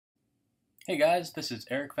Hey guys, this is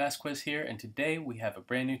Eric Vasquez here, and today we have a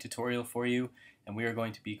brand new tutorial for you, and we are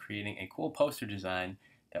going to be creating a cool poster design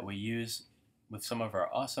that we use with some of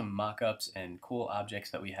our awesome mock-ups and cool objects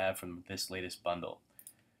that we have from this latest bundle.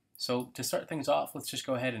 So to start things off, let's just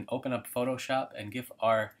go ahead and open up Photoshop and give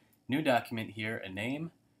our new document here a name.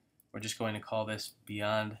 We're just going to call this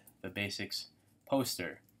Beyond the Basics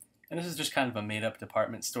Poster. And this is just kind of a made-up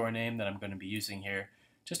department store name that I'm going to be using here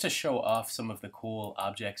just to show off some of the cool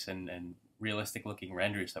objects and realistic looking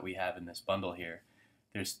renders that we have in this bundle here.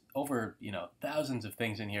 There's over, thousands of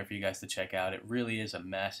things in here for you guys to check out. It really is a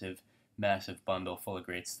massive, massive bundle full of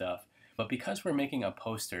great stuff. But because we're making a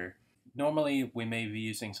poster, normally we may be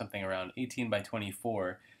using something around 18 by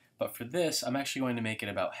 24, but for this, I'm actually going to make it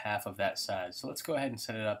about half of that size. So let's go ahead and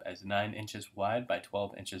set it up as 9 inches wide by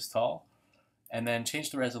 12 inches tall, and then change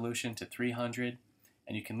the resolution to 300,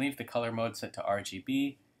 and you can leave the color mode set to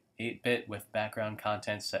RGB, 8-bit with background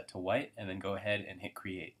content set to white, and then go ahead and hit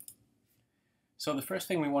create. So the first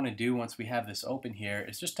thing we want to do once we have this open here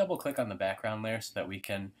is just double click on the background layer so that we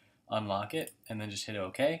can unlock it, and then just hit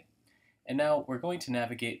OK. And now we're going to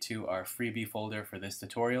navigate to our freebie folder for this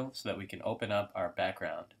tutorial so that we can open up our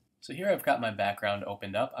background. So here I've got my background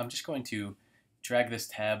opened up. I'm just going to drag this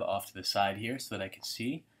tab off to the side here so that I can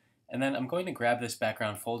see. And then I'm going to grab this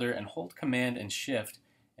background folder and hold Command and Shift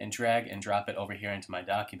and drag and drop it over here into my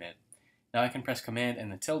document. Now I can press Command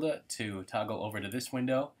and the tilde to toggle over to this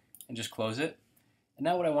window and just close it. And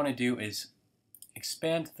now what I want to do is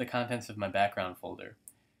expand the contents of my background folder.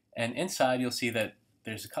 And inside you'll see that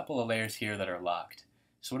there's a couple of layers here that are locked.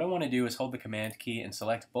 So what I want to do is hold the Command key and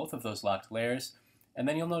select both of those locked layers. And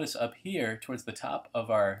then you'll notice up here towards the top of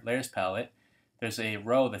our layers palette, there's a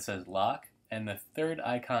row that says lock, and the third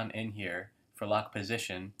icon in here for lock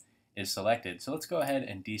position is selected. So let's go ahead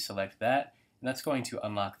and deselect that, and that's going to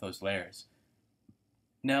unlock those layers.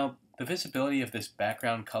 Now, the visibility of this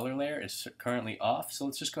background color layer is currently off, so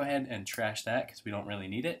let's just go ahead and trash that because we don't really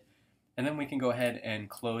need it. And then we can go ahead and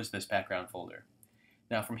close this background folder.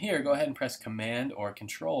 Now from here, go ahead and press Command or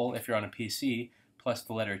Control if you're on a PC, plus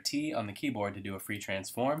the letter T on the keyboard to do a free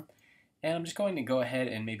transform. And I'm just going to go ahead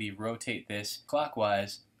and maybe rotate this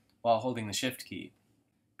clockwise while holding the Shift key.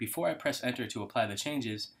 Before I press Enter to apply the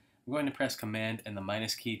changes, I'm going to press Command and the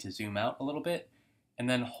minus key to zoom out a little bit, and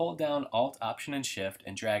then hold down Alt, Option, and Shift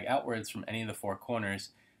and drag outwards from any of the four corners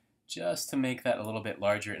just to make that a little bit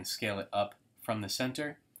larger and scale it up from the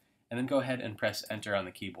center, and then go ahead and press Enter on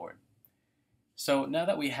the keyboard. So now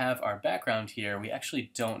that we have our background here, we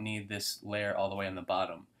actually don't need this layer all the way on the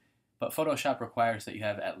bottom. But Photoshop requires that you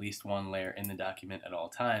have at least one layer in the document at all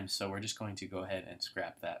times, so we're just going to go ahead and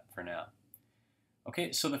scrap that for now.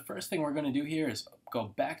 Okay, so the first thing we're going to do here is go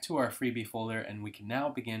back to our freebie folder, and we can now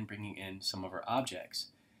begin bringing in some of our objects.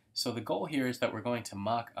 So the goal here is that we're going to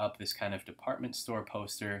mock up this kind of department store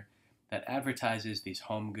poster that advertises these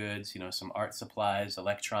home goods, some art supplies,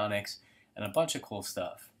 electronics, and a bunch of cool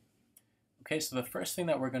stuff. Okay, so the first thing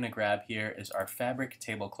that we're going to grab here is our fabric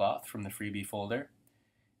tablecloth from the freebie folder.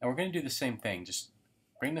 And we're going to do the same thing. Just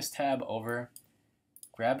bring this tab over,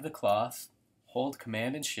 grab the cloth, hold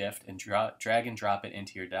Command and Shift, and drag and drop it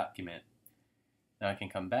into your document. Now I can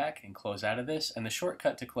come back and close out of this, and the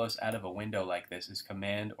shortcut to close out of a window like this is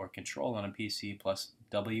Command or Control on a PC plus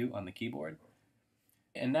W on the keyboard.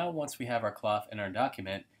 And now once we have our cloth in our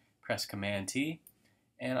document, press Command T,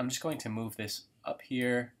 and I'm just going to move this up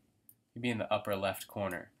here, maybe in the upper left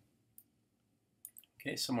corner.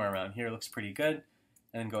 Okay, somewhere around here looks pretty good.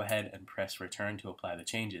 And then go ahead and press Return to apply the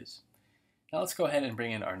changes. Now let's go ahead and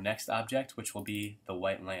bring in our next object, which will be the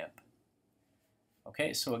white lamp.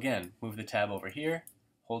 Okay, so again, move the tab over here,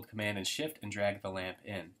 hold Command and Shift, and drag the lamp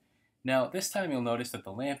in. Now this time you'll notice that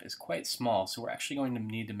the lamp is quite small, so we're actually going to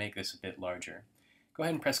need to make this a bit larger. Go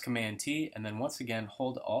ahead and press Command T, and then once again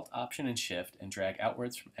hold Alt, Option, and Shift, and drag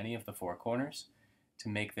outwards from any of the four corners to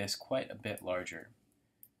make this quite a bit larger.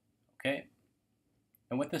 Okay.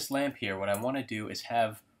 And with this lamp here, what I want to do is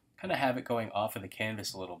kind of have it going off of the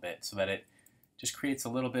canvas a little bit so that it just creates a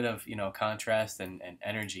little bit of, contrast and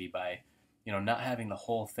energy by, not having the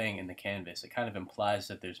whole thing in the canvas. It kind of implies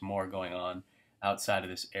that there's more going on outside of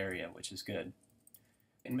this area, which is good.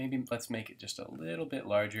 And maybe let's make it just a little bit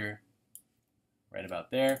larger, right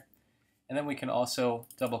about there. And then we can also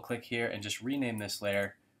double click here and just rename this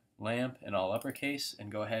layer Lamp in all uppercase,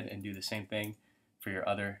 and go ahead and do the same thing for your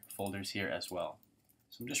other folders here as well.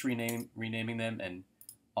 So I'm just renaming them in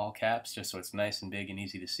all caps just so it's nice and big and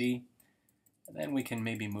easy to see. And then we can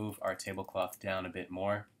maybe move our tablecloth down a bit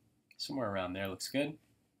more. Somewhere around there looks good.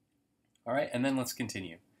 Alright, and then let's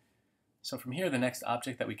continue. So from here, the next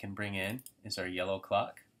object that we can bring in is our yellow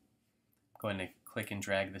clock. I'm going to click and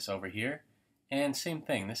drag this over here. And same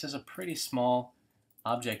thing, this is a pretty small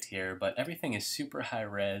object here, but everything is super high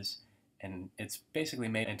res, and it's basically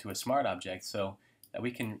made into a smart object so that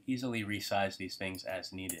we can easily resize these things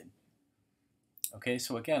as needed. Okay,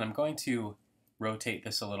 so again, I'm going to rotate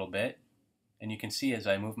this a little bit, and you can see as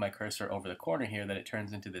I move my cursor over the corner here that it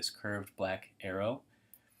turns into this curved black arrow,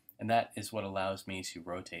 and that is what allows me to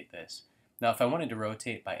rotate this. Now if I wanted to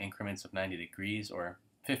rotate by increments of 90 degrees or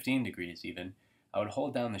 15 degrees even, I would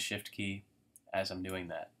hold down the shift key as I'm doing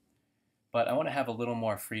that. But I want to have a little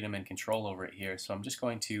more freedom and control over it here, so I'm just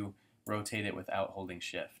going to rotate it without holding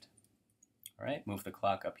shift. Alright, move the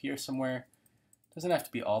clock up here somewhere. Doesn't have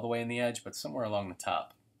to be all the way in the edge, but somewhere along the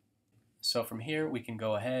top. So from here we can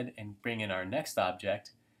go ahead and bring in our next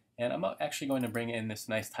object, and I'm actually going to bring in this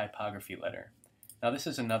nice typography letter. Now this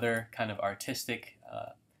is another kind of artistic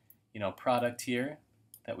product here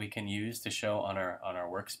that we can use to show on our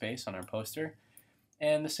workspace, on our poster.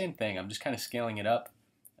 And the same thing, I'm just kind of scaling it up.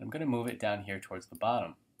 I'm going to move it down here towards the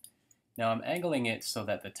bottom. Now I'm angling it so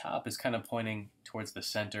that the top is kind of pointing towards the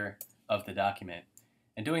center of the document.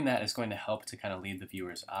 And doing that is going to help to kind of lead the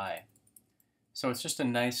viewer's eye. So it's just a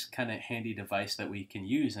nice kind of handy device that we can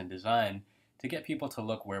use and design to get people to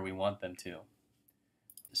look where we want them to.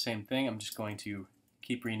 The same thing, I'm just going to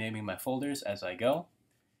keep renaming my folders as I go.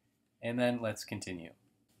 And then let's continue.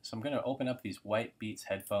 So I'm going to open up these white Beats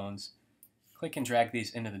headphones, click and drag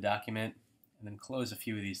these into the document, and then close a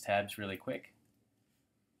few of these tabs really quick.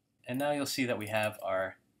 And now you'll see that we have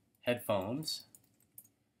our headphones,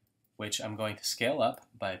 which I'm going to scale up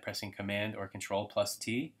by pressing Command or Control plus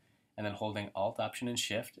T, and then holding Alt, Option, and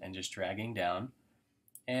Shift, and just dragging down.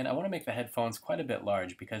 And I want to make the headphones quite a bit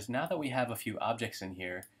large because now that we have a few objects in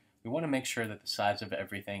here, we want to make sure that the size of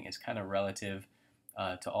everything is kind of relative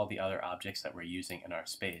to all the other objects that we're using in our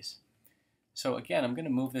space. So again, I'm going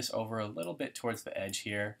to move this over a little bit towards the edge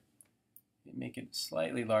here, make it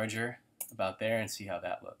slightly larger about there, and see how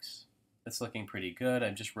that looks. That's looking pretty good.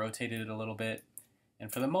 I've just rotated it a little bit,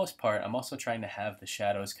 and for the most part I'm also trying to have the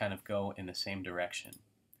shadows kind of go in the same direction.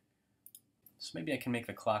 So maybe I can make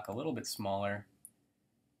the clock a little bit smaller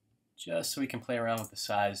just so we can play around with the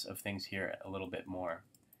size of things here a little bit more.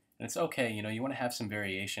 And it's okay, you want to have some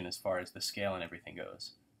variation as far as the scale and everything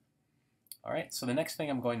goes. Alright, so the next thing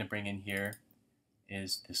I'm going to bring in here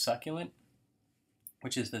is the succulent,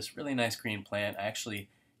 which is this really nice green plant. I actually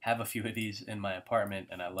have a few of these in my apartment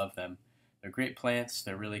and I love them. They're great plants,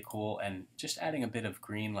 they're really cool, and just adding a bit of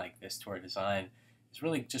green like this to our design is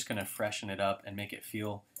really just going to freshen it up and make it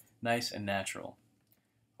feel nice and natural.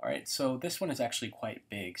 Alright, so this one is actually quite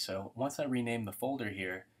big, so once I rename the folder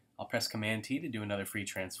here, I'll press Command T to do another free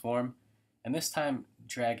transform, and this time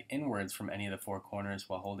drag inwards from any of the four corners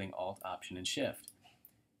while holding Alt, Option, and Shift.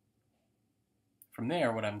 From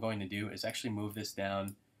there, what I'm going to do is actually move this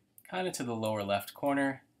down kind of to the lower left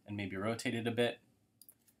corner and maybe rotate it a bit.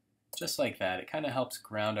 Just like that. It kind of helps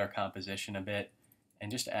ground our composition a bit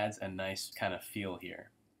and just adds a nice kind of feel here.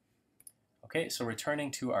 Okay, so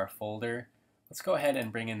returning to our folder, let's go ahead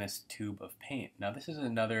and bring in this tube of paint. Now this is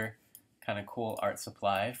another kind of cool art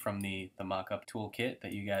supply from the Mockup toolkit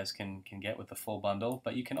that you guys can get with the full bundle,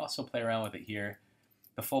 but you can also play around with it here.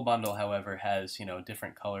 The full bundle, however, has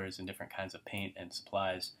different colors and different kinds of paint and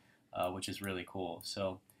supplies, which is really cool.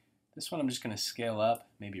 So this one I'm just going to scale up,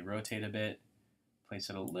 maybe rotate a bit, place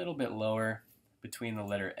it a little bit lower between the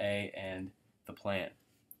letter A and the plant.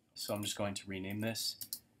 So I'm just going to rename this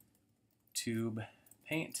Tube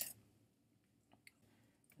Paint,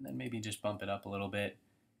 and then maybe just bump it up a little bit.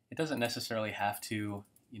 It doesn't necessarily have to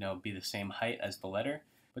be the same height as the letter,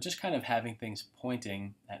 but just kind of having things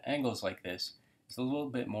pointing at angles like this is a little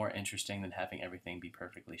bit more interesting than having everything be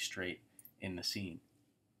perfectly straight in the scene.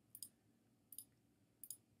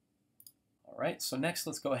 Alright, so next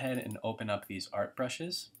let's go ahead and open up these art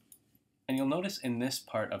brushes. And you'll notice in this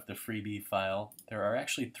part of the freebie file, there are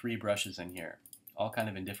actually 3 brushes in here, all kind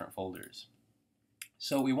of in different folders.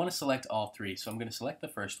 So we want to select all 3, so I'm going to select the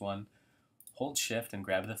first one, hold Shift and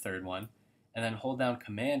grab the third one, and then hold down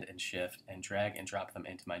Command and Shift and drag and drop them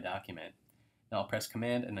into my document. Now I'll press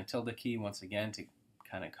Command and the tilde key once again to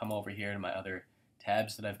kind of come over here to my other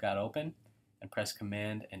tabs that I've got open, and press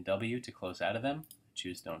Command and W to close out of them.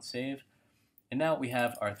 Choose Don't Save. And now we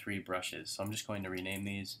have our 3 brushes. So I'm just going to rename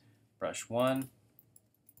these Brush 1,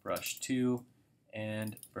 Brush 2,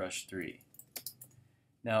 and Brush 3.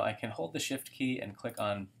 Now I can hold the Shift key and click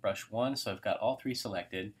on Brush 1, so I've got all 3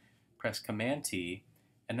 selected, press Command T,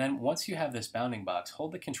 and then once you have this bounding box,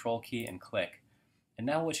 hold the Control key and click. And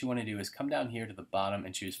now what you want to do is come down here to the bottom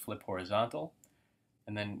and choose Flip Horizontal,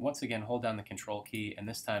 and then once again hold down the Control key and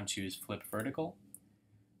this time choose Flip Vertical.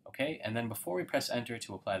 Okay, and then before we press Enter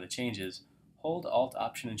to apply the changes, hold Alt,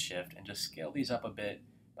 Option, and Shift and just scale these up a bit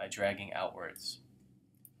by dragging outwards.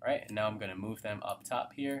 All right, and now I'm going to move them up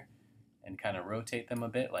top here and kind of rotate them a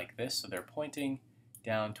bit like this so they're pointing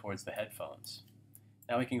down towards the headphones.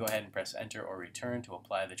 Now we can go ahead and press Enter or Return to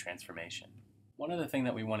apply the transformation. One other thing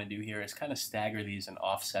that we want to do here is kind of stagger these and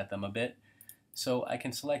offset them a bit. So I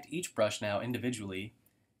can select each brush now individually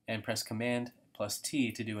and press Command plus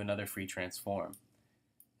T to do another free transform.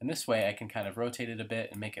 And this way I can kind of rotate it a bit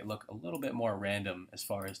and make it look a little bit more random as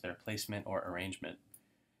far as their placement or arrangement.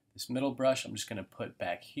 This middle brush I'm just going to put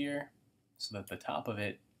back here so that the top of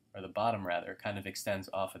it, or the bottom rather, kind of extends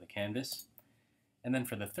off of the canvas. And then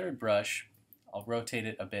for the third brush, I'll rotate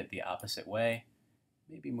it a bit the opposite way.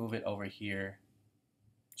 Maybe move it over here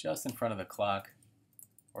just in front of the clock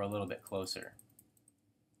or a little bit closer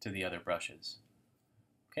to the other brushes.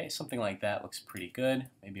 Okay, something like that looks pretty good.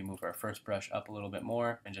 Maybe move our first brush up a little bit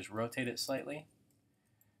more and just rotate it slightly.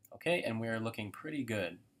 Okay, and we are looking pretty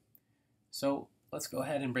good. So let's go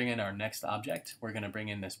ahead and bring in our next object. We're going to bring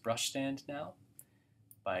in this brush stand now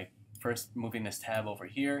by first moving this tab over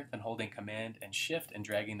here, then holding Command and Shift and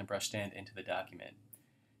dragging the brush stand into the document.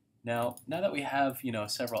 Now that we have,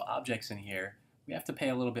 several objects in here, we have to pay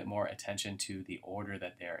a little bit more attention to the order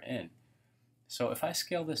that they're in. So if I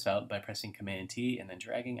scale this out by pressing Command T and then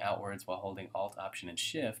dragging outwards while holding Alt, Option, and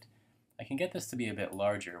Shift, I can get this to be a bit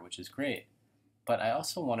larger, which is great. But I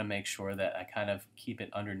also want to make sure that I kind of keep it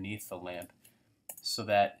underneath the lamp so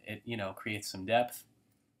that it, creates some depth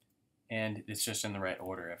and it's just in the right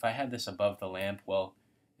order. If I had this above the lamp, well,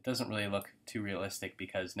 it doesn't really look too realistic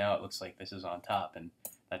because now it looks like this is on top and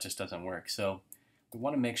that just doesn't work. So we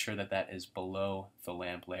want to make sure that that is below the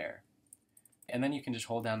lamp layer. And then you can just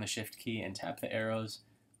hold down the Shift key and tap the arrows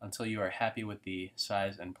until you are happy with the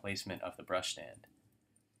size and placement of the brush stand.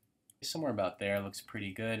 Somewhere about there looks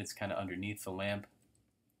pretty good. It's kind of underneath the lamp.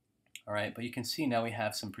 Alright, but you can see now we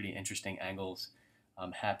have some pretty interesting angles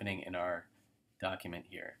happening in our document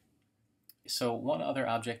here. So one other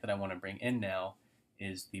object that I want to bring in now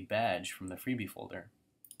is the badge from the freebie folder.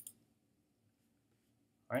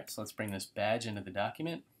 Alright, so let's bring this badge into the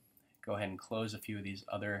document. Go ahead and close a few of these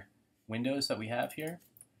other windows that we have here.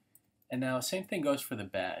 And now same thing goes for the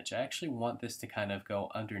badge. I actually want this to kind of go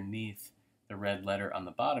underneath the red letter on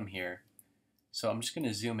the bottom here. So I'm just going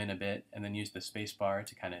to zoom in a bit and then use the space bar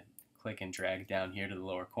to kind of click and drag down here to the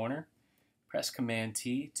lower corner. Press Command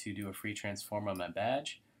T to do a free transform on my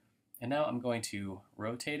badge. And now I'm going to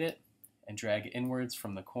rotate it and drag inwards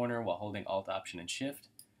from the corner while holding Alt, Option, and Shift.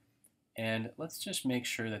 And let's just make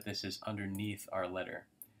sure that this is underneath our letter.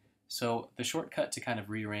 So the shortcut to kind of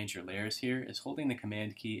rearrange your layers here is holding the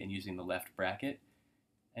Command key and using the left bracket,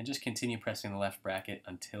 and just continue pressing the left bracket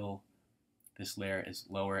until this layer is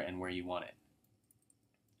lower and where you want it.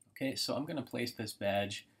 Okay, so I'm going to place this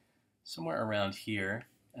badge somewhere around here,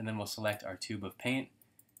 and then we'll select our tube of paint,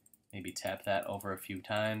 maybe tap that over a few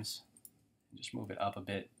times, and just move it up a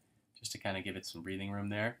bit just to kind of give it some breathing room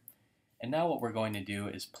there. And now what we're going to do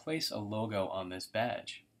is place a logo on this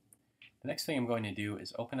badge. The next thing I'm going to do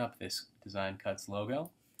is open up this Design Cuts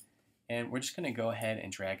logo, and we're just going to go ahead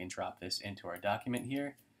and drag and drop this into our document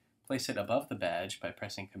here, place it above the badge by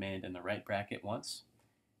pressing Command in the right bracket once,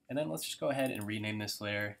 and then let's just go ahead and rename this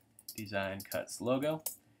layer Design Cuts logo.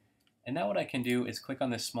 And now what I can do is click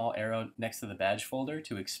on this small arrow next to the badge folder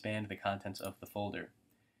to expand the contents of the folder.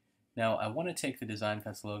 Now I want to take the Design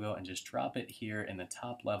Cuts logo and just drop it here in the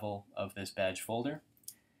top level of this badge folder,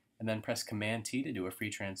 and then press Command T to do a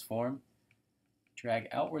free transform. Drag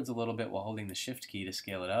outwards a little bit while holding the Shift key to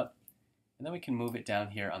scale it up, and then we can move it down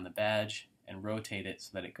here on the badge and rotate it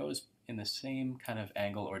so that it goes in the same kind of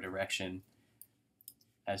angle or direction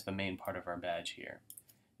as the main part of our badge here.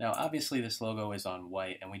 Now obviously this logo is on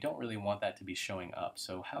white and we don't really want that to be showing up,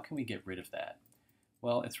 so how can we get rid of that?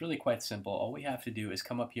 Well, it's really quite simple. All we have to do is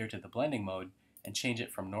come up here to the blending mode and change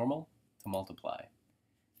it from normal to multiply.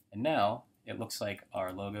 And now it looks like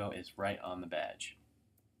our logo is right on the badge.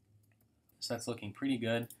 So that's looking pretty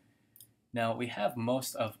good. Now we have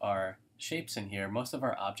most of our shapes in here. Most of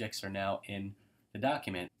our objects are now in the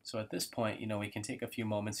document. So at this point, we can take a few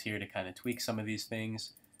moments here to kind of tweak some of these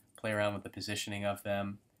things, play around with the positioning of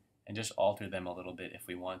them, and just alter them a little bit if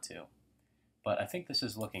we want to. But I think this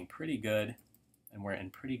is looking pretty good, and we're in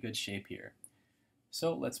pretty good shape here.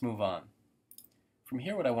 So let's move on. From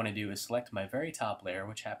here, what I want to do is select my very top layer,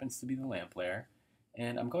 which happens to be the lamp layer,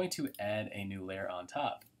 and I'm going to add a new layer on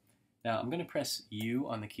top. Now I'm going to press U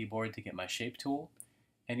on the keyboard to get my shape tool,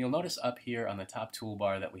 and you'll notice up here on the top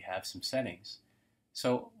toolbar that we have some settings.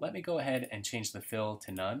 So let me go ahead and change the fill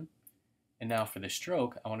to none, and now for the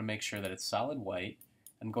stroke I want to make sure that it's solid white.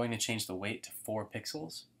 I'm going to change the weight to 4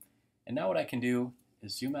 pixels, And now what I can do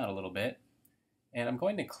is zoom out a little bit, and I'm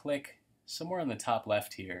going to click somewhere on the top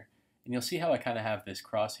left here, and you'll see how I kind of have this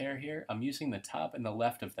crosshair here. I'm using the top and the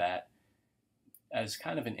left of that as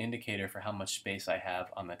kind of an indicator for how much space I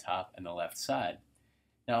have on the top and the left side.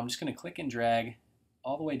 Now I'm just going to click and drag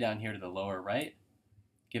all the way down here to the lower right,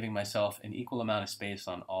 giving myself an equal amount of space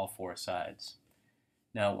on all four sides.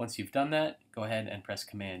 Now once you've done that, go ahead and press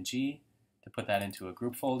Command G to put that into a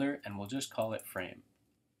group folder, and we'll just call it Frame.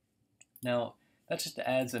 Now that just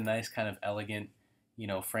adds a nice kind of elegant,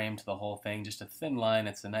 frame to the whole thing. Just a thin line.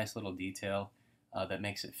 It's a nice little detail that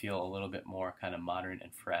makes it feel a little bit more kind of modern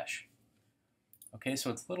and fresh. Okay,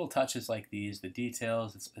 so it's little touches like these, the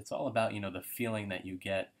details. It's all about the feeling that you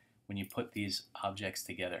get when you put these objects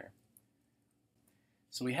together.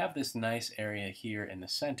 So we have this nice area here in the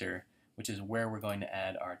center, which is where we're going to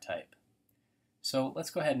add our type. So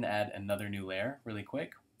let's go ahead and add another new layer really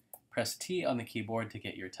quick. Press T on the keyboard to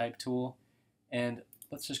get your type tool, and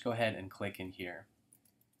let's just go ahead and click in here.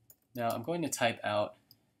 Now I'm going to type out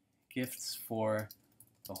gifts for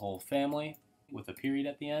the whole family with a period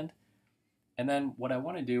at the end. And then what I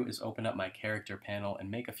want to do is open up my character panel and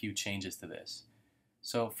make a few changes to this.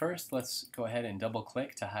 So first, let's go ahead and double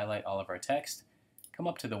click to highlight all of our text. Come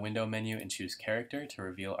up to the window menu and choose character to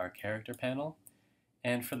reveal our character panel.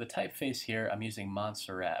 And for the typeface here, I'm using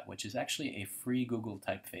Montserrat, which is actually a free Google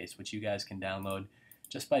typeface, which you guys can download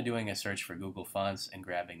just by doing a search for Google Fonts and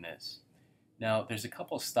grabbing this. Now there's a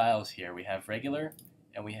couple styles here. We have regular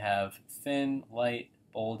and we have thin, light,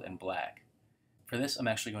 bold, and black. For this, I'm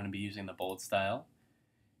actually going to be using the bold style.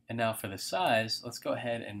 And now for the size, let's go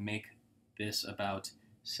ahead and make this about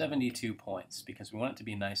 72 points because we want it to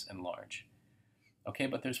be nice and large. Okay,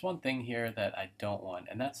 but there's one thing here that I don't want,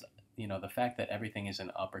 and that's the fact that everything is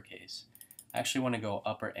in uppercase. I actually want to go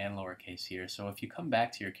upper and lowercase here. So if you come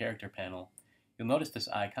back to your character panel, you'll notice this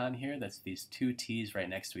icon here that's these two T's right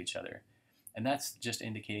next to each other. And that's just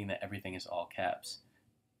indicating that everything is all caps.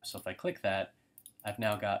 So if I click that, I've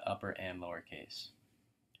now got upper and lowercase.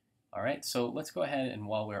 Alright, so let's go ahead and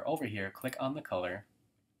while we're over here, click on the color.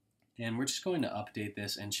 And we're just going to update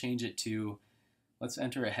this and change it to, let's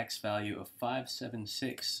enter a hex value of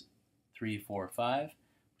 576345,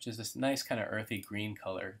 which is this nice kind of earthy green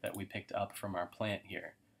color that we picked up from our plant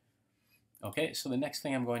here. Okay, so the next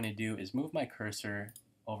thing I'm going to do is move my cursor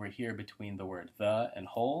over here between the word the and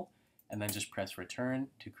whole, and then just press return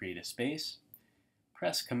to create a space.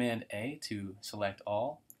 Press Command A to select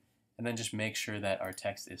all, and then just make sure that our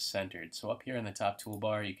text is centered. So up here in the top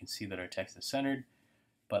toolbar, you can see that our text is centered,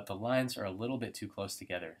 but the lines are a little bit too close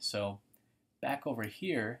together. So back over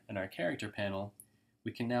here in our character panel,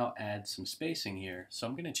 we can now add some spacing here. So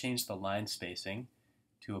I'm going to change the line spacing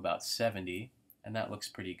to about 70, and that looks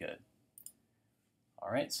pretty good.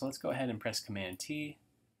 Alright, so let's go ahead and press Command T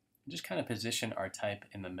and just kind of position our type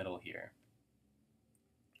in the middle here.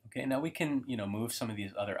 Okay, now we can move some of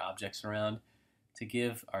these other objects around to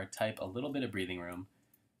give our type a little bit of breathing room,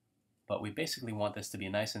 but we basically want this to be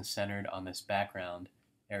nice and centered on this background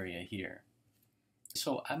area here.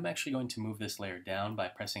 So I'm actually going to move this layer down by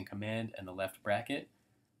pressing Command and the left bracket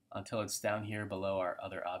until it's down here below our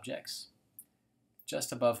other objects,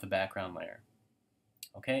 just above the background layer.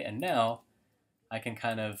 Okay, and now I can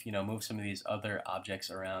kind of move some of these other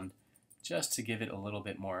objects around just to give it a little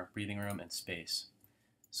bit more breathing room and space.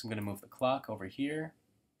 So I'm going to move the clock over here,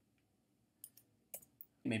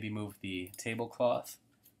 maybe move the tablecloth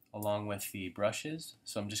along with the brushes.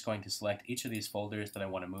 So I'm just going to select each of these folders that I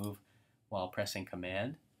want to move while pressing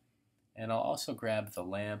Command. And I'll also grab the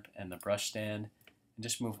lamp and the brush stand and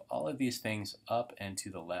just move all of these things up and to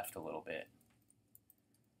the left a little bit.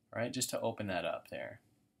 All right, just to open that up there.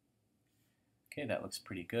 Okay, that looks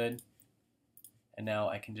pretty good. And now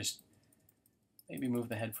I can just maybe move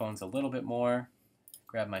the headphones a little bit more,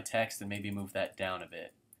 grab my text and maybe move that down a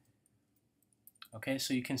bit. Okay,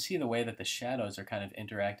 so you can see the way that the shadows are kind of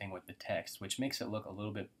interacting with the text, which makes it look a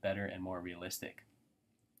little bit better and more realistic.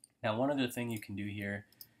 Now one other thing you can do here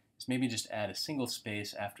is maybe just add a single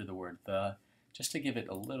space after the word the, just to give it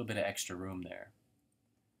a little bit of extra room there.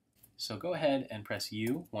 So go ahead and press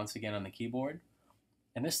U once again on the keyboard,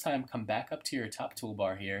 and this time come back up to your top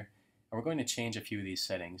toolbar here, and we're going to change a few of these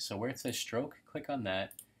settings. So where it says stroke, click on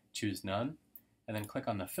that, choose none, and then click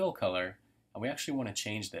on the fill color, and we actually want to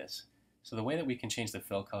change this. So the way that we can change the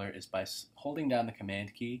fill color is by holding down the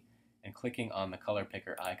Command key and clicking on the color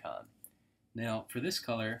picker icon. Now for this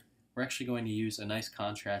color, we're actually going to use a nice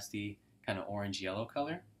contrasty kind of orange-yellow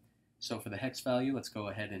color. So for the hex value, let's go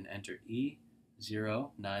ahead and enter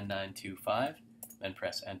E09925, then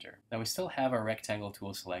press enter. Now we still have our rectangle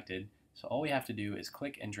tool selected, so all we have to do is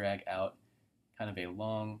click and drag out kind of a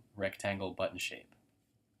long rectangle button shape.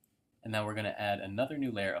 And now we're going to add another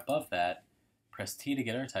new layer above that, press T to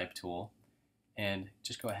get our type tool, and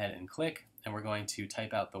just go ahead and click, and we're going to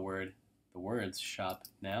type out the words shop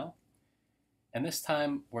now. And this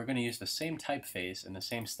time we're going to use the same typeface and the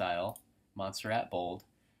same style, Montserrat bold,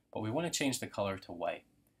 but we want to change the color to white.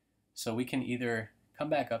 So we can either come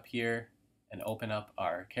back up here and open up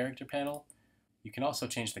our character panel. You can also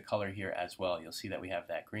change the color here as well. You'll see that we have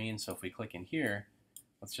that green, so if we click in here,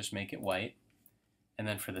 let's just make it white. And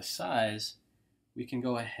then for the size, we can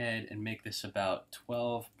go ahead and make this about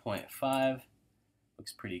 12.5.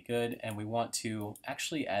 Looks pretty good, and we want to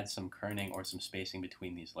actually add some kerning or some spacing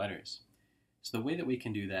between these letters. So the way that we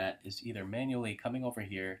can do that is either manually coming over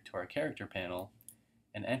here to our character panel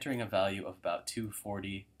and entering a value of about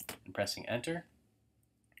 240 and pressing enter,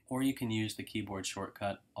 or you can use the keyboard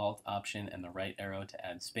shortcut Alt Option and the right arrow to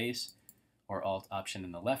add space, or Alt Option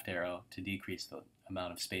and the left arrow to decrease the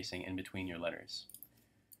amount of spacing in between your letters.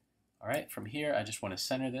 Alright, from here I just want to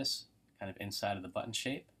center this kind of inside of the button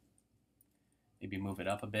shape. Maybe move it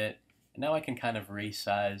up a bit. And now I can kind of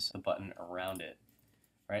resize the button around it.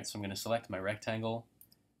 Alright, so I'm going to select my rectangle,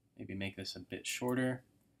 maybe make this a bit shorter.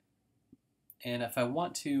 And if I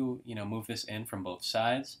want to, move this in from both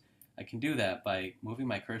sides, I can do that by moving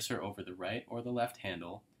my cursor over the right or the left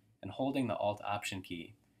handle and holding the Alt Option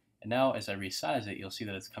key. And now as I resize it, you'll see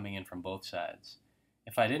that it's coming in from both sides.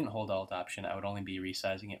 If I didn't hold Alt Option, I would only be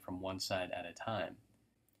resizing it from one side at a time.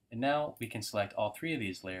 And now we can select all three of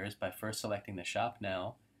these layers by first selecting the Shop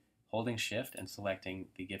Now, holding Shift and selecting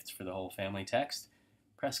the Gifts for the Whole Family text.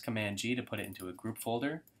 Press Command G to put it into a group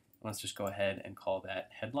folder. And let's just go ahead and call that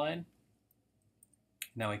Headline.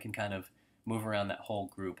 Now we can kind of move around that whole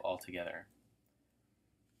group all together.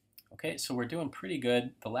 Okay, so we're doing pretty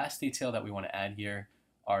good. The last detail that we want to add here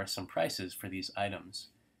are some prices for these items.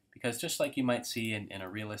 Because just like you might see in a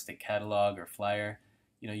realistic catalog or flyer,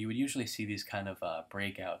 you would usually see these kind of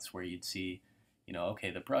breakouts where you'd see,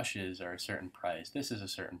 okay, the brushes are a certain price, this is a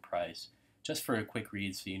certain price, just for a quick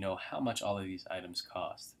read so you know how much all of these items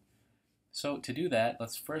cost. So to do that,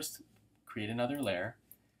 let's first create another layer,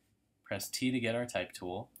 press T to get our type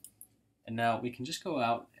tool, and now we can just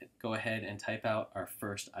go ahead and type out our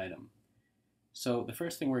first item. So the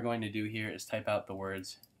first thing we're going to do here is type out the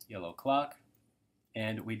words yellow clock,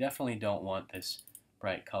 and we definitely don't want this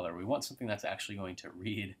bright color. We want something that's actually going to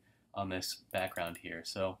read on this background here.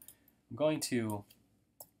 So I'm going to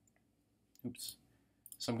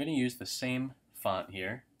use the same font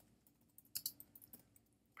here.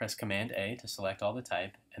 Press Command A to select all the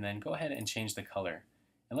type, and then go ahead and change the color.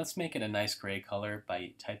 And let's make it a nice gray color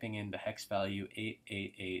by typing in the hex value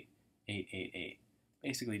 888888.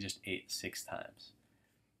 Basically just 6 times.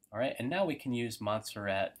 Alright, and now we can use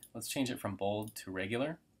Montserrat. Let's change it from bold to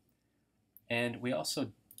regular. And we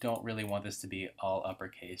also don't really want this to be all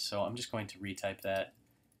uppercase, so I'm just going to retype that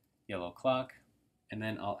yellow clock, and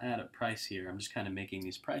then I'll add a price here. I'm just kind of making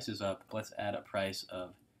these prices up. Let's add a price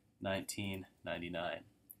of $19.99.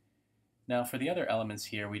 Now for the other elements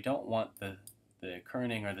here, we don't want the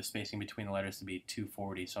kerning or the spacing between the letters to be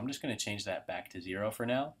 240, so I'm just going to change that back to 0 for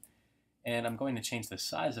now. And I'm going to change the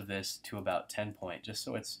size of this to about 10 point, just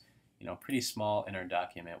so it's pretty small in our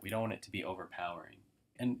document. We don't want it to be overpowering.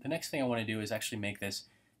 And the next thing I want to do is actually make this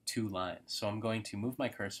 2 lines. So I'm going to move my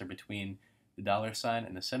cursor between the $sign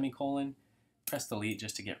and the semicolon, press delete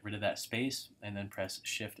just to get rid of that space, and then press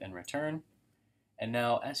Shift and return. And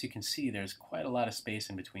now, as you can see, there's quite a lot of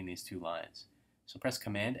space in between these 2 lines. So press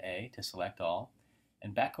Command A to select all.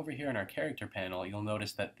 And back over here in our character panel, you'll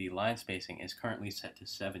notice that the line spacing is currently set to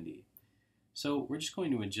 70. So we're just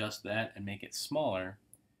going to adjust that and make it smaller,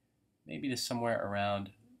 maybe to somewhere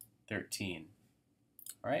around 13.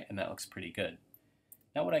 Alright, and that looks pretty good.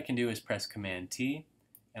 Now what I can do is press Command T,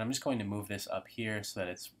 and I'm just going to move this up here so that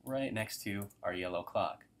it's right next to our yellow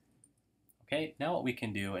clock. Okay, now what we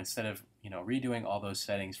can do, instead of redoing all those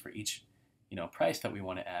settings for each price that we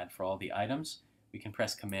want to add for all the items, we can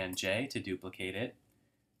press Command J to duplicate it,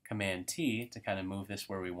 Command T to kind of move this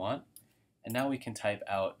where we want, and now we can type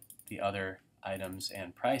out the other items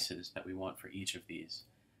and prices that we want for each of these.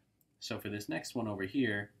 So for this next one over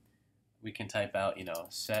here, we can type out,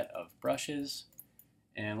 set of brushes,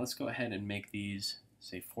 and let's go ahead and make these,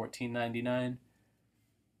 say, $14.99.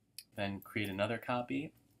 Then create another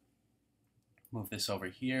copy. Move this over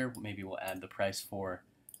here. Maybe we'll add the price for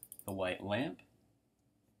the white lamp.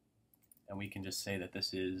 And we can just say that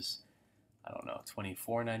this is, I don't know,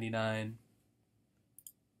 $24.99.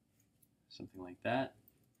 Something like that.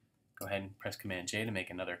 Go ahead and press Command J to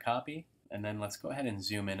make another copy. And then let's go ahead and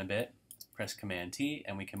zoom in a bit. Press Command T,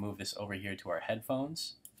 and we can move this over here to our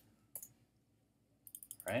headphones.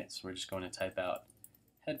 Alright, so we're just going to type out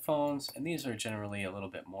headphones, and these are generally a little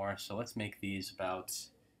bit more, so let's make these about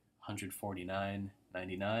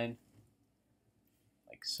 $149.99,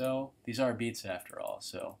 like so. These are Beats after all,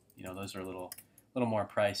 so those are a little more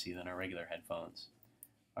pricey than our regular headphones.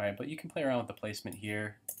 Alright, but you can play around with the placement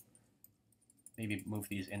here. Maybe move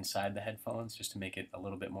these inside the headphones just to make it a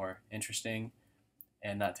little bit more interesting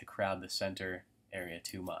and not to crowd the center area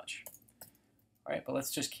too much. Alright, but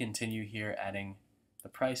let's just continue here adding the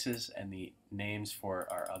prices and the names for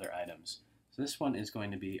our other items. So this one is going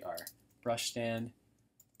to be our brush stand,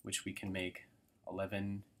 which we can make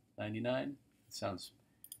 $11.99. Sounds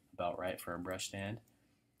about right for a brush stand.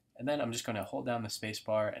 And then I'm just going to hold down the space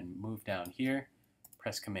bar and move down here,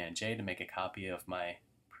 press Command J to make a copy of my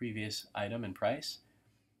previous item and price.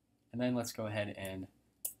 And then let's go ahead and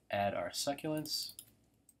add our succulents.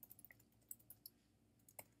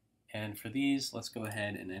 And for these, let's go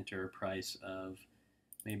ahead and enter a price of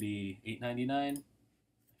maybe $8.99. I feel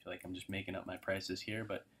like I'm just making up my prices here,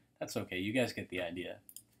 but that's okay. You guys get the idea.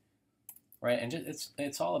 Right, and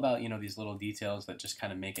it's all about these little details that just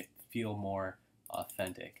kind of make it feel more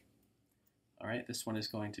authentic. All right, this one is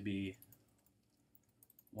going to be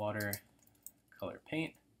watercolor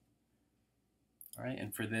paint. All right,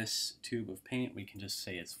 and for this tube of paint, we can just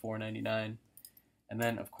say it's $4.99. And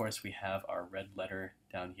then, of course, we have our red letter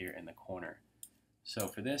down here in the corner. So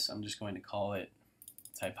for this, I'm just going to call it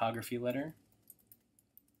typography letter.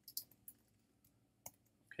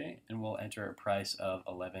 Okay, and we'll enter a price of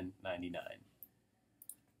 $11.99.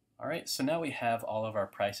 All right, so now we have all of our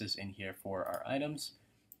prices in here for our items.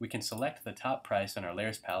 We can select the top price in our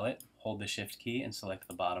layers palette, hold the Shift key and select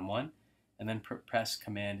the bottom one, and then press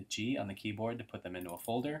Command G on the keyboard to put them into a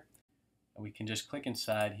folder. And we can just click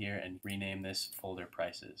inside here and rename this folder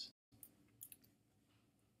prices.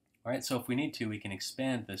 All right, so if we need to, we can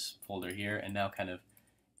expand this folder here and now kind of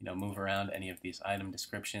move around any of these item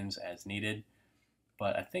descriptions as needed.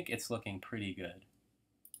 But I think it's looking pretty good.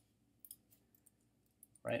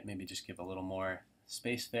 Right, maybe just give a little more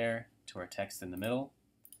space there to our text in the middle.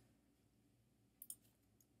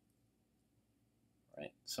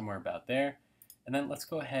 Right, somewhere about there. And then let's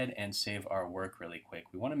go ahead and save our work really quick.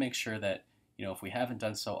 We want to make sure that, if we haven't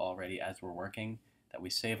done so already as we're working, that we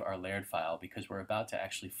save our layered file because we're about to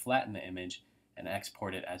actually flatten the image and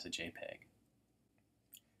export it as a JPEG.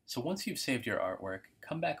 So once you've saved your artwork,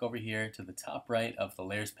 come back over here to the top right of the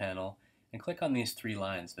layers panel and click on these three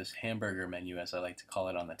lines, this hamburger menu as I like to call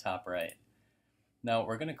it on the top right. Now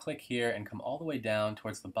we're going to click here and come all the way down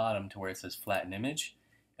towards the bottom to where it says flatten image.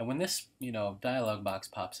 And when this dialog box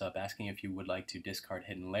pops up asking if you would like to discard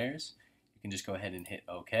hidden layers, you can just go ahead and hit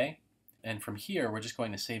OK. And from here, we're just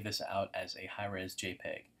going to save this out as a high-res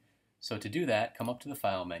JPEG. So to do that, come up to the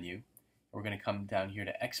File menu. We're going to come down here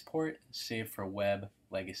to Export, Save for Web,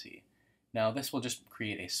 Legacy. Now this will just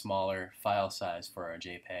create a smaller file size for our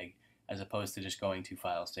JPEG as opposed to just going to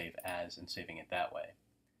File Save As and saving it that way.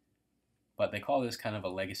 But they call this kind of a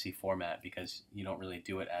legacy format because you don't really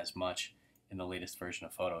do it as much in the latest version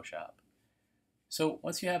of Photoshop. So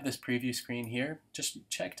once you have this preview screen here, just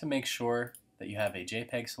check to make sure that you have a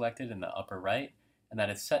JPEG selected in the upper right and that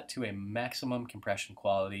it's set to a maximum compression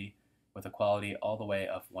quality with a quality all the way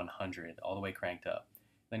of 100, all the way cranked up.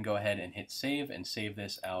 Then go ahead and hit save and save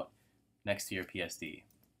this out next to your PSD.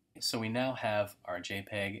 So we now have our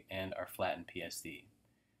JPEG and our flattened PSD.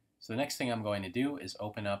 So the next thing I'm going to do is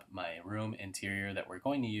open up my room interior that we're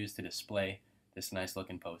going to use to display this nice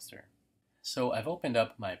looking poster. So I've opened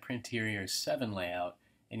up my Printerior 7 layout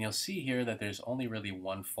and you'll see here that there's only really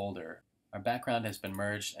one folder. Our background has been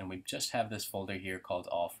merged and we just have this folder here called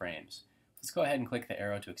All Frames. Let's go ahead and click the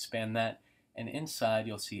arrow to expand that, and inside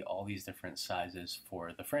you'll see all these different sizes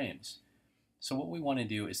for the frames. So what we want to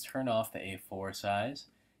do is turn off the A4 size,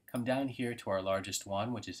 come down here to our largest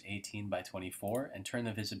one, which is 18 by 24, and turn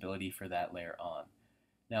the visibility for that layer on.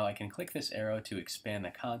 Now I can click this arrow to expand the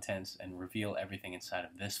contents and reveal everything inside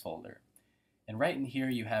of this folder. And right in here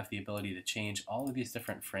you have the ability to change all of these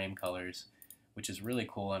different frame colors, which is really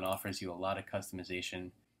cool and offers you a lot of customization.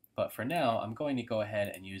 But for now, I'm going to go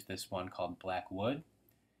ahead and use this one called Black Wood.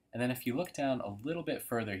 And then if you look down a little bit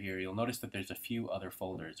further here, you'll notice that there's a few other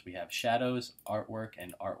folders. We have Shadows, Artwork,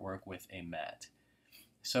 and Artwork with a Matte.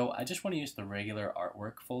 So I just want to use the regular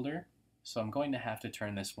Artwork folder. So I'm going to have to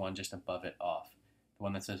turn this one just above it off. The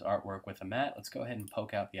one that says Artwork with a Matte, let's go ahead and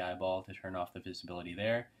poke out the eyeball to turn off the visibility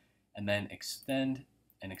there. And then extend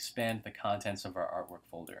and expand the contents of our Artwork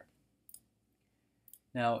folder.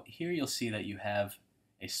 Now here you'll see that you have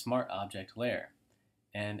a Smart Object layer.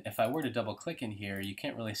 And if I were to double click in here, you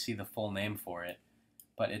can't really see the full name for it,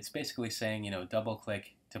 but it's basically saying, double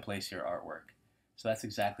click to place your artwork. So that's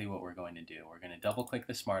exactly what we're going to do. We're going to double click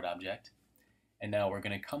the smart object, and now we're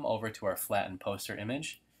going to come over to our flattened poster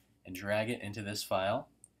image and drag it into this file.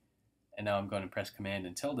 And now I'm going to press Command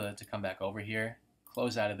and tilde to come back over here,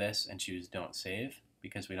 close out of this, and choose Don't Save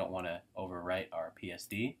because we don't want to overwrite our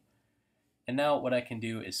PSD. And now what I can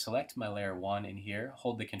do is select my layer 1 in here,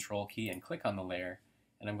 hold the Control key and click on the layer,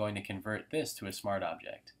 and I'm going to convert this to a smart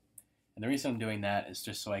object. And the reason I'm doing that is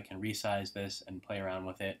just so I can resize this and play around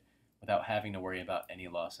with it without having to worry about any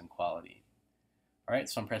loss in quality. Alright,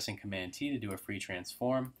 so I'm pressing Command T to do a free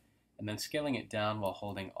transform, and then scaling it down while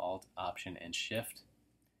holding Alt, Option, and Shift.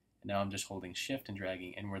 And now I'm just holding Shift and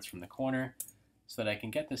dragging inwards from the corner so that I can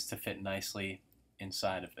get this to fit nicely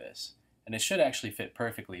inside of this. And it should actually fit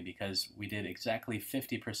perfectly because we did exactly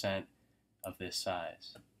 50% of this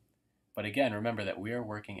size. But again, remember that we are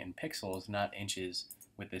working in pixels, not inches,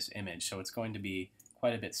 with this image, so it's going to be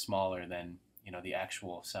quite a bit smaller than the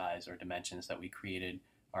actual size or dimensions that we created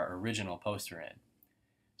our original poster in.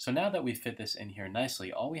 So now that we've fit this in here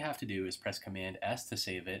nicely, all we have to do is press Command S to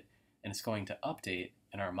save it, and it's going to update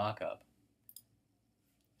in our mockup.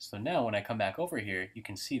 So now when I come back over here, you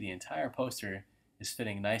can see the entire poster is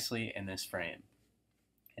fitting nicely in this frame.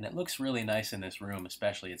 And it looks really nice in this room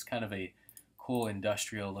especially. It's kind of a cool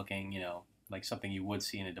industrial looking, like something you would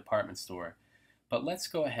see in a department store. But let's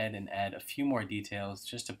go ahead and add a few more details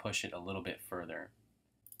just to push it a little bit further.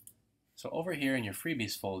 So over here in your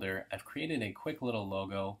freebies folder, I've created a quick little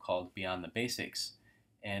logo called Beyond the Basics.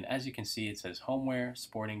 And as you can see, it says homeware,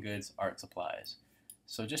 sporting goods, art supplies.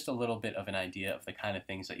 So just a little bit of an idea of the kind of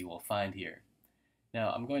things that you will find here.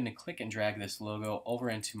 Now I'm going to click and drag this logo over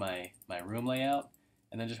into my room layout,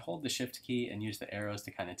 and then just hold the Shift key and use the arrows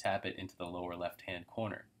to kind of tap it into the lower left hand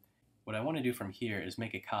corner. What I want to do from here is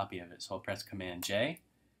make a copy of it, so I'll press Command J,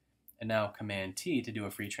 and now Command T to do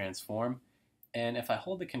a free transform, and if I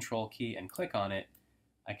hold the Control key and click on it,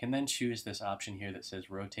 I can then choose this option here that says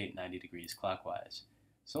rotate 90 degrees clockwise.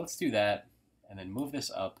 So let's do that, and then move this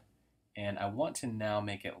up, and I want to now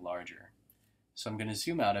make it larger. So I'm going to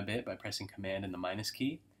zoom out a bit by pressing Command and the minus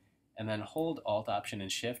key, and then hold Alt, Option,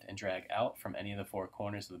 and Shift and drag out from any of the four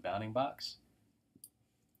corners of the bounding box.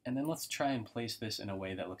 And then let's try and place this in a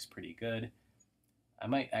way that looks pretty good. I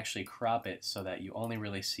might actually crop it so that you only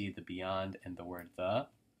really see the beyond and the word the,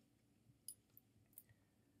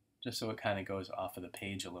 just so it kind of goes off of the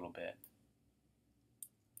page a little bit.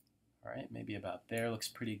 Alright, maybe about there looks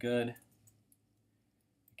pretty good.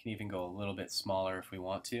 We can even go a little bit smaller if we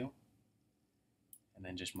want to. And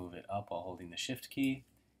then just move it up while holding the Shift key,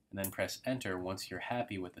 and then press Enter once you're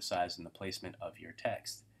happy with the size and the placement of your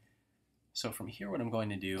text. So from here what I'm going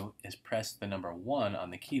to do is press the number 1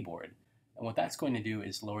 on the keyboard. And what that's going to do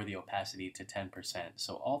is lower the opacity to 10%.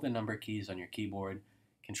 So all the number keys on your keyboard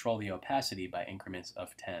control the opacity by increments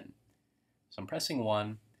of 10. So I'm pressing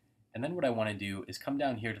 1, and then what I want to do is come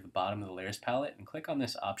down here to the bottom of the layers palette and click on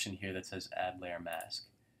this option here that says Add Layer Mask.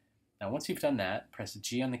 Now once you've done that, press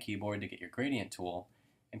G on the keyboard to get your gradient tool,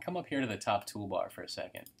 and come up here to the top toolbar for a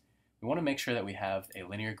second. We want to make sure that we have a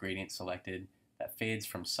linear gradient selected that fades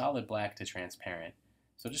from solid black to transparent.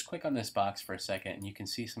 So just click on this box for a second and you can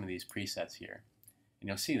see some of these presets here. And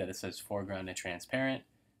you'll see that it says foreground to transparent,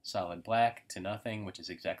 solid black to nothing, which is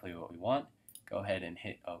exactly what we want. Go ahead and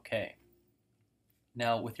hit OK.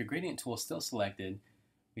 Now with your gradient tool still selected,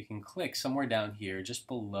 we can click somewhere down here just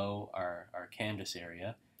below our canvas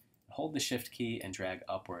area, hold the Shift key and drag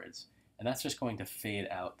upwards. And that's just going to fade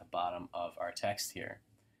out the bottom of our text here.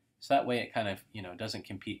 So that way it kind of, doesn't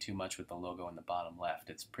compete too much with the logo in the bottom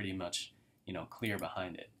left. It's pretty much, clear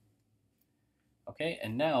behind it. Okay,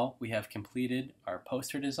 and now we have completed our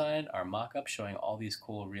poster design, our mock-up showing all these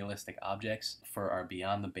cool realistic objects for our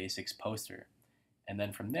Beyond the Basics poster. And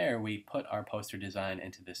then from there, we put our poster design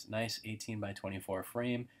into this nice 18 by 24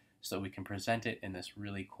 frame so that we can present it in this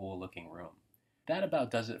really cool looking room. That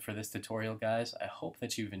about does it for this tutorial, guys. I hope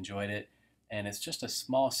that you've enjoyed it. And it's just a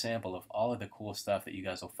small sample of all of the cool stuff that you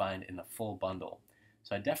guys will find in the full bundle.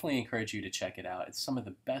 So I definitely encourage you to check it out. It's some of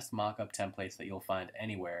the best mock-up templates that you'll find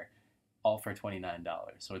anywhere, all for $29.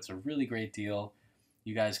 So it's a really great deal.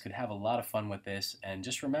 You guys could have a lot of fun with this, and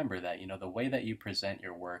just remember that, the way that you present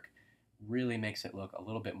your work really makes it look a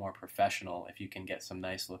little bit more professional if you can get some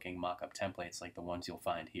nice looking mock-up templates like the ones you'll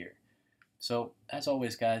find here. So as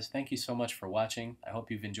always, guys, thank you so much for watching. I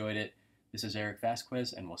hope you've enjoyed it. This is Eric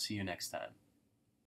Vasquez, and we'll see you next time.